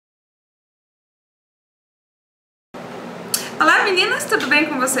Olá meninas, tudo bem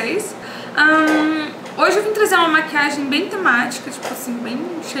com vocês? Hoje eu vim trazer uma maquiagem bem temática, tipo assim, bem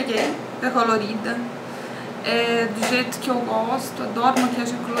cheguei, colorida, do jeito que eu gosto, adoro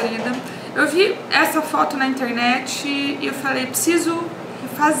maquiagem colorida. Eu vi essa foto na internet e eu falei, preciso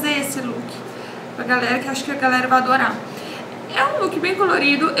fazer esse look pra galera, que acho que a galera vai adorar. É um look bem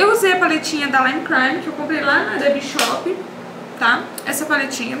colorido. Eu usei a paletinha da Lime Crime, que eu comprei lá na Debbie Shop, tá? Essa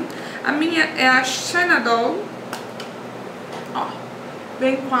paletinha. A minha é a Delineador. Ó,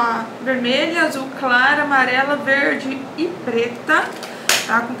 vem com a vermelha, azul clara, amarela, verde e preta,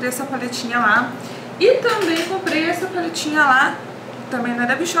 tá? Comprei essa paletinha lá. E também comprei essa paletinha lá, também na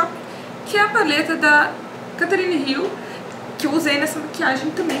Debbie Shop, que é a paleta da Catharine Hill, que eu usei nessa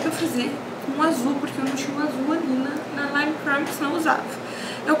maquiagem também pra fazer com azul, porque eu não tinha um azul ali na Lime Crime, que senão eu usava.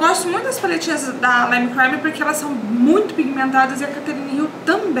 Eu gosto muito das paletinhas da Lime Crime porque elas são muito pigmentadas e a Catharine Hill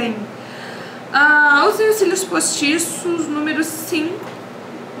também. Usei os cílios postiços, número 5,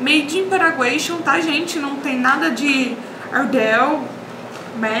 Made in Paraguation, tá gente? Não tem nada de Ardell,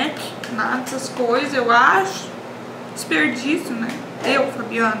 MAC, nada dessas coisas, eu acho. Desperdício, né? Eu,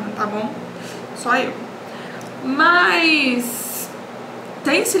 Fabiana, tá bom? Só eu. Mas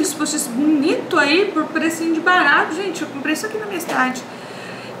tem cílios postiços bonito aí por precinho de barato, gente. Eu comprei isso aqui na minha cidade.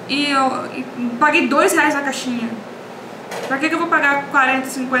 E eu paguei R$2 na caixinha. Pra que eu vou pagar 40,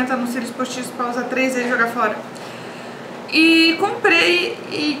 50 nos cílios postiços pra usar 3 e jogar fora? E comprei,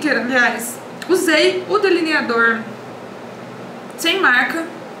 aliás, usei o delineador sem marca,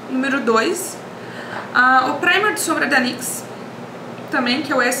 número 2. O primer de sombra da NYX, também,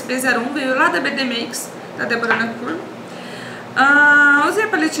 que é o SB01, veio lá da BD Makes, da Débora Nacur. Usei a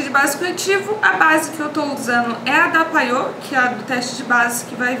paletinha de base corretivo. A base que eu tô usando é a da Payot, que é a do teste de base,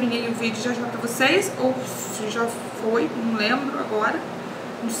 que vai vir aí o vídeo já pra vocês, ou se já foi, não lembro agora,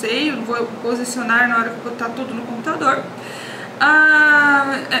 não sei, eu vou posicionar na hora que eu botar tudo no computador.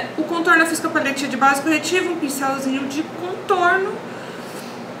 O contorno eu fiz com a paletinha de base corretivo, um pincelzinho de contorno.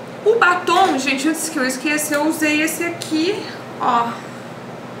 O batom, gente, antes que eu esqueça, eu usei esse aqui, ó,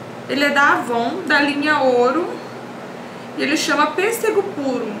 ele é da Avon, da linha Ouro. Ele chama Pêssego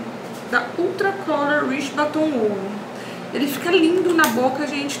Puro, da Ultra Color Rich Batom Ouro. Ele fica lindo na boca,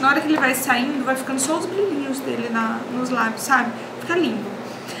 gente. Na hora que ele vai saindo, vai ficando só os brilhinhos dele nos lábios, sabe? Fica lindo.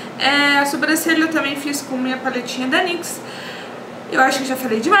 A sobrancelha eu também fiz com minha paletinha da NYX. Eu acho que já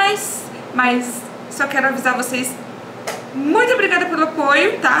falei demais, mas só quero avisar vocês. Muito obrigada pelo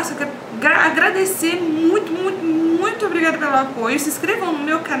apoio, tá? Só quero agradecer muito obrigada pelo apoio. Se inscrevam no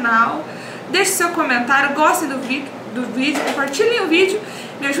meu canal, deixem seu comentário, gostem do vídeo, compartilhem o vídeo,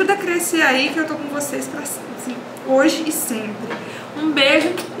 me ajuda a crescer aí, que eu tô com vocês pra assim, hoje e sempre. Um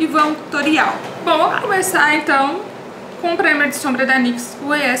beijo e vamos pro tutorial. Bom, vamos começar então com o primer de sombra da NYX, o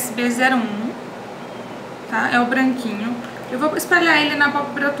ESB01, tá? É o branquinho. Eu vou espalhar ele na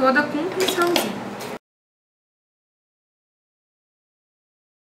pálpebra toda com um pincelzinho.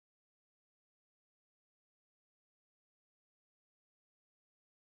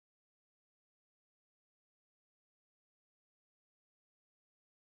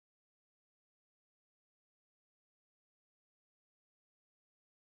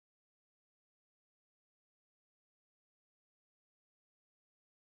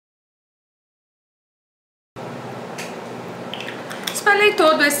 Espalhei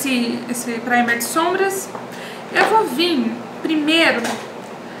todo esse primer de sombras. Eu vou vir primeiro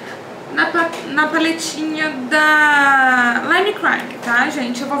na paletinha da Lime Crime, tá,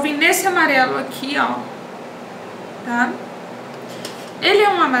 gente? Eu vou vir nesse amarelo aqui, ó, tá? Ele é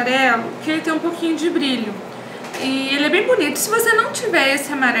um amarelo que ele tem um pouquinho de brilho e ele é bem bonito. Se você não tiver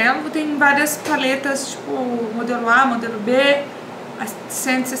esse amarelo, tem várias paletas, tipo modelo A, modelo B, a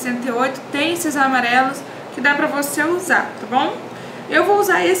 168, tem esses amarelos que dá pra você usar, tá bom? Eu vou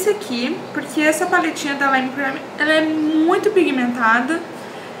usar esse aqui, porque essa paletinha da Lime Crime, ela é muito pigmentada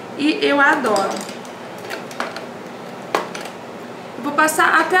e eu adoro. Eu vou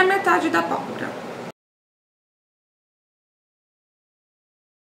passar até a metade da pálpebra.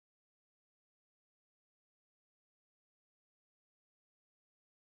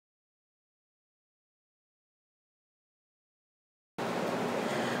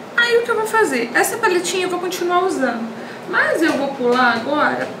 Aí o que eu vou fazer? Essa paletinha eu vou continuar usando. Mas eu vou pular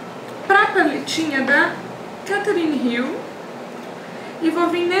agora pra paletinha da Catharine Hill e vou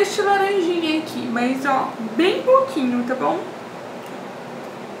vir neste laranjinha aqui, mas ó, bem pouquinho, tá bom?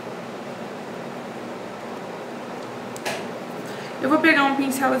 Eu vou pegar um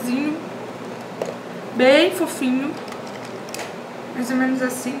pincelzinho bem fofinho, mais ou menos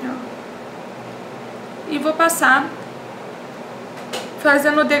assim, ó, e vou passar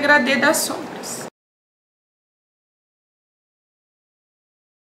fazendo o degradê das sombras.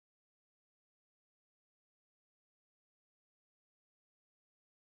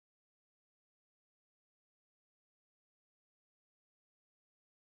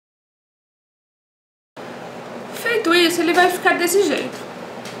 Feito isso, ele vai ficar desse jeito.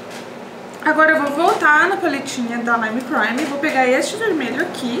 Agora eu vou voltar na paletinha da Maymelline, vou pegar este vermelho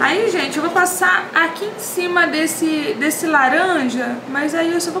aqui. Aí, gente, eu vou passar aqui em cima desse laranja, mas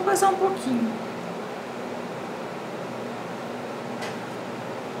aí eu só vou passar um pouquinho.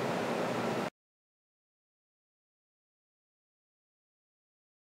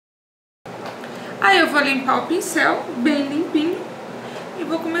 Aí eu vou limpar o pincel bem limpinho e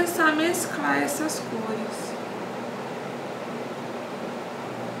vou começar a mesclar essas cores.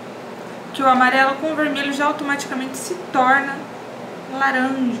 Que o amarelo com o vermelho já automaticamente se torna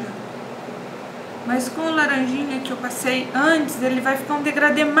laranja. Mas com o laranjinha que eu passei antes, ele vai ficar um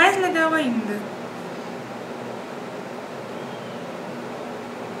degradê mais legal ainda.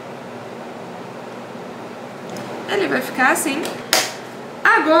 Ele vai ficar assim.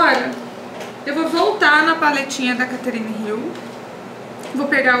 Agora, eu vou voltar na paletinha da Catharine Hill. Vou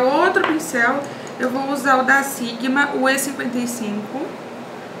pegar outro pincel. Eu vou usar o da Sigma, o E55.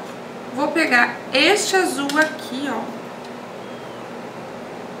 Vou pegar este azul aqui, ó.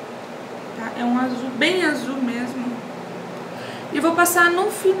 Tá? É um azul, bem azul mesmo. E vou passar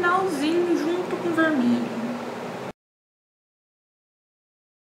no finalzinho junto com o vermelho.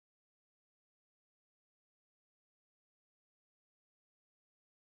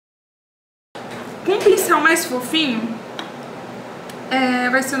 Com um pincel mais fofinho,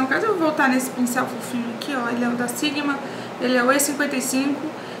 vai ser, no caso, eu vou voltar nesse pincel fofinho aqui, ó. Ele é o da Sigma, ele é o E55.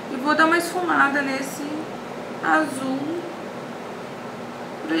 E vou dar uma esfumada nesse azul,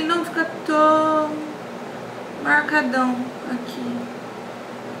 pra ele não ficar tão marcadão aqui,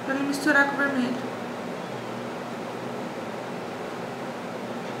 pra ele misturar com o vermelho.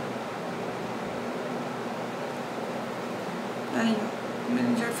 Aí, ó, como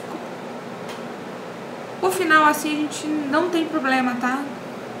ele já ficou. O final assim a gente não tem problema, tá?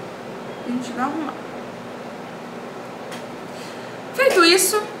 A gente vai arrumar. Feito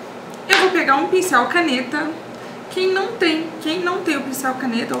isso, eu vou pegar um pincel caneta. Quem não tem o pincel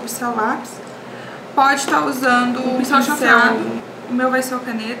caneta ou o pincel lápis, pode estar usando o pincel chanfrado. O meu vai ser o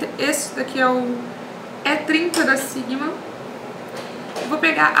caneta. Esse daqui é o E30 da Sigma. Eu vou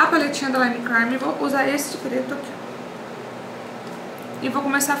pegar a paletinha da Maymelline e vou usar esse preto aqui. E vou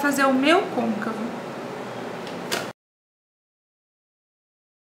começar a fazer o meu côncavo.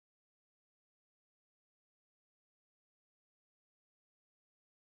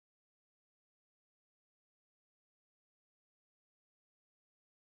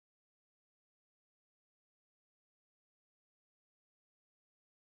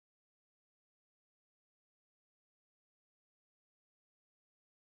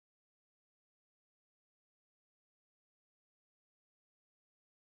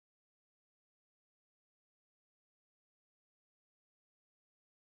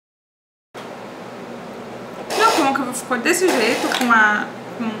 Meu côncavo ficou desse jeito, com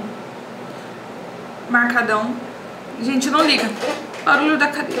marcadão. Gente, não liga. Barulho da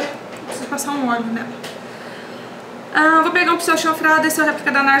cadeira. Preciso passar um óleo nela. Vou pegar um pincel chanfrado, esse é o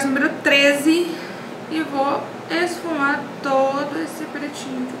réplica da NARS número 13. E vou esfumar todo esse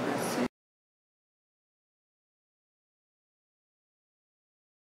pretinho que eu passei.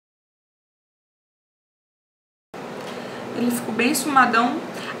 Ele ficou bem esfumadão.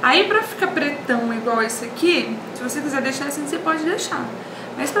 Aí pra ficar pretão igual esse aqui, se você quiser deixar assim, você pode deixar.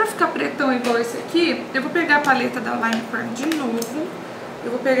 Mas pra ficar pretão igual esse aqui, eu vou pegar a paleta da Maymelline de novo. Eu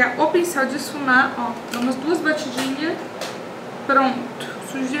vou pegar o pincel de esfumar, ó, dá umas 2 batidinhas. Pronto,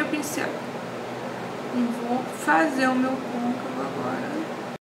 sujei o pincel. E vou fazer o meu côncavo agora.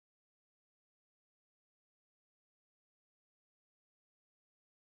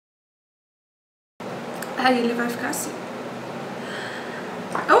 Aí ele vai ficar assim.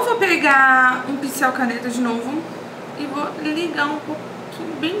 Eu vou pegar um pincel caneta de novo e vou ligar um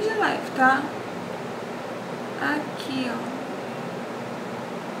pouquinho, bem de leve, tá? Aqui, ó.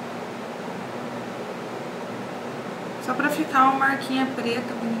 Só pra ficar uma marquinha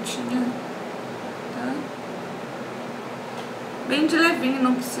preta, bonitinha, tá? Bem de levinho,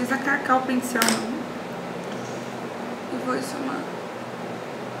 não precisa carcar o pincel, não. E vou esfumar.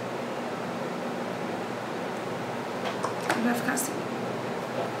 Vai ficar assim.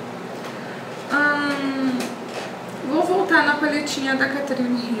 Vou voltar na paletinha da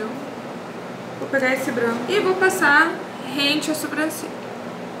Catharine Hill. Vou pegar esse branco e vou passar rente a sobrancelha.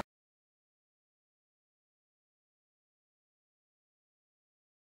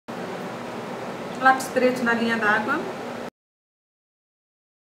 Lápis preto na linha d'água.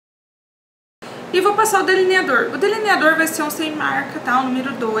 E vou passar o delineador. O delineador vai ser um sem marca, tá? O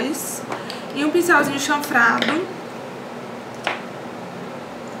número 2. E um pincelzinho chanfrado.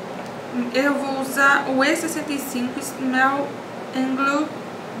 eu vou usar o E65 Smell and Glue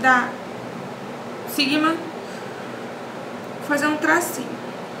da Sigma. Vou fazer um tracinho.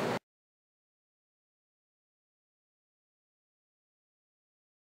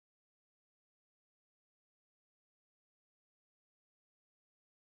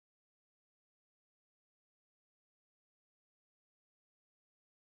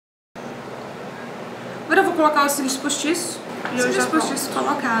 Agora eu vou colocar os cílios postiços. Cílios postiços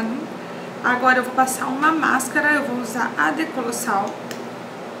colocado. Agora eu vou passar uma máscara. Eu vou usar a de colossal.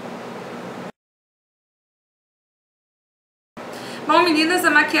 Bom, meninas, a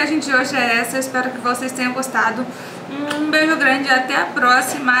maquiagem de hoje é essa. Eu espero que vocês tenham gostado. Um beijo grande, até a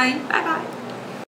próxima e bye bye!